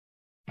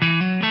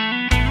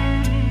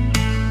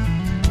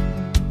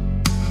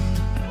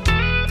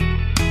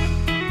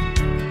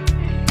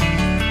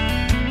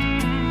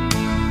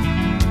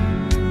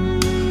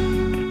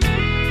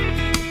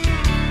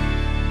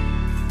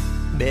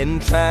Been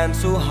trying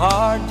so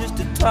hard just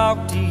to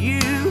talk to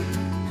you.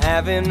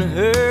 Haven't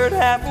heard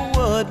half of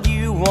what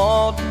you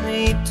want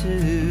me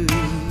to.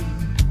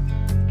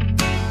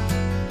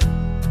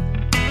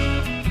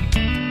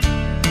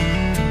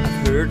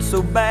 I've heard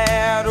so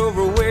bad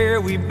over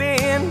where we've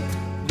been.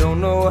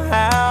 Don't know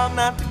how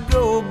not to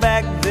go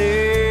back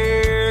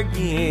there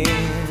again.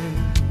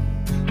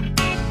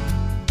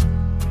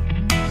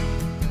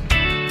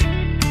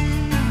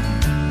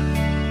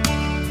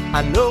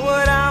 I know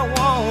what I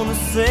want to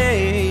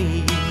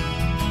say.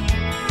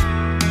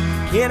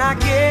 Can I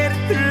get it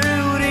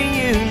through to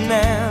you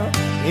now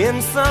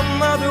in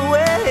some other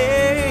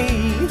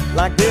way?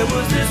 Like there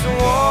was this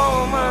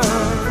woman,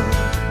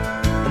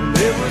 and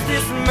there was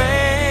this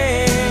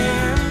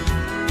man,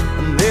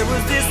 and there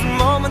was this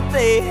moment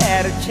they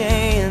had a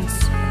chance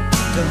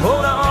to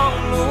hold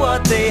on to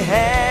what they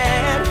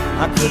had.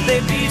 How could they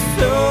be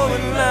so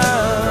in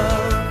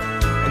love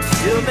and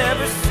still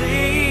never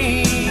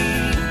see?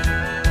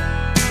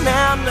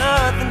 Now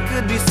nothing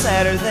could be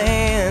sadder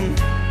than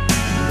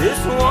this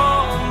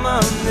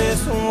woman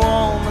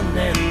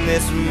and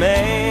this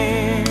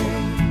man.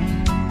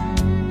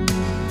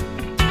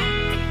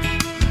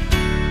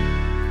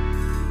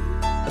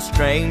 A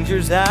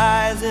stranger's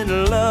eyes in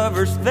a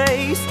lover's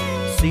face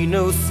see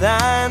no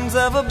signs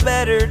of a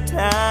better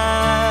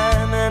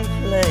time and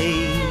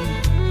place.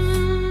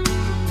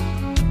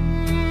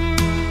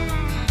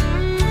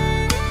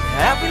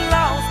 Have we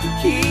lost the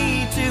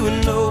key to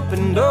an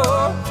open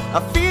door? I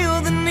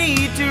feel the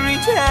need to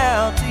reach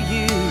out to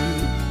you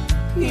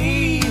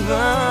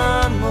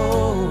even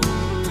more.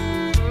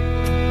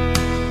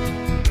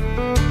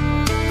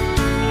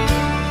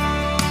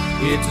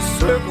 It's a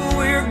circle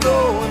we're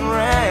going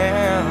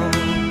round.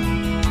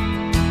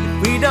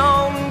 If we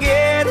don't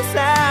get us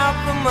out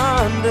from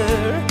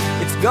under,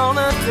 it's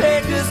gonna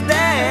take us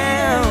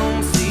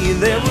down. See,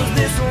 there was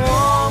this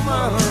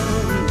woman,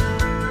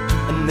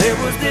 and there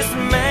was this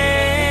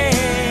man,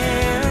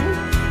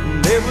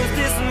 and there was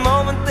this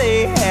moment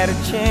they had a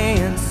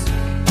chance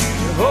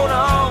to hold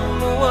on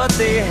to what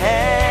they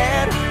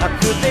had. How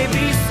could they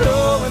be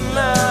so in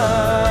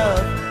love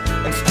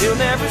and still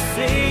never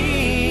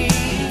see?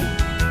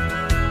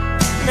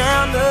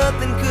 Now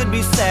nothing could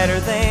be sadder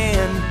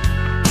than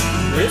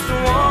this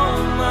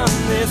woman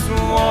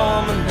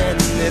and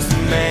this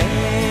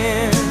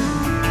man.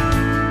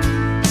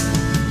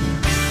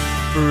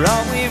 For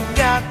all we've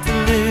got to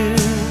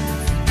lose,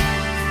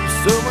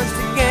 so much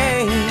to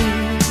gain.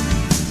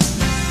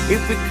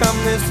 If we come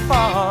this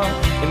far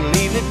and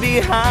leave it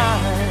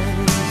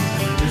behind,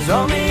 there's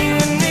only you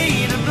and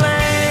me to blame.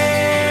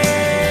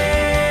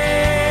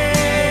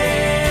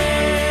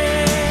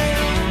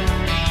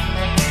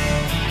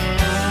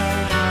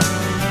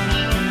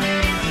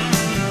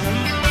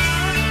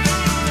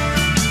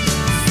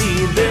 See,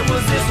 there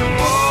was this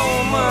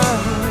woman,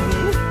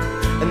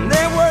 and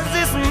there was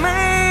this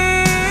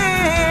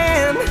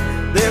man.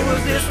 There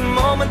was this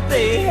moment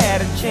they had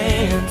a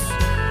chance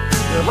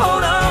to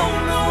hold on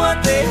to what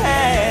they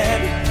had.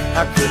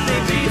 How could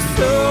they be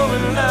so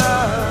in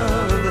love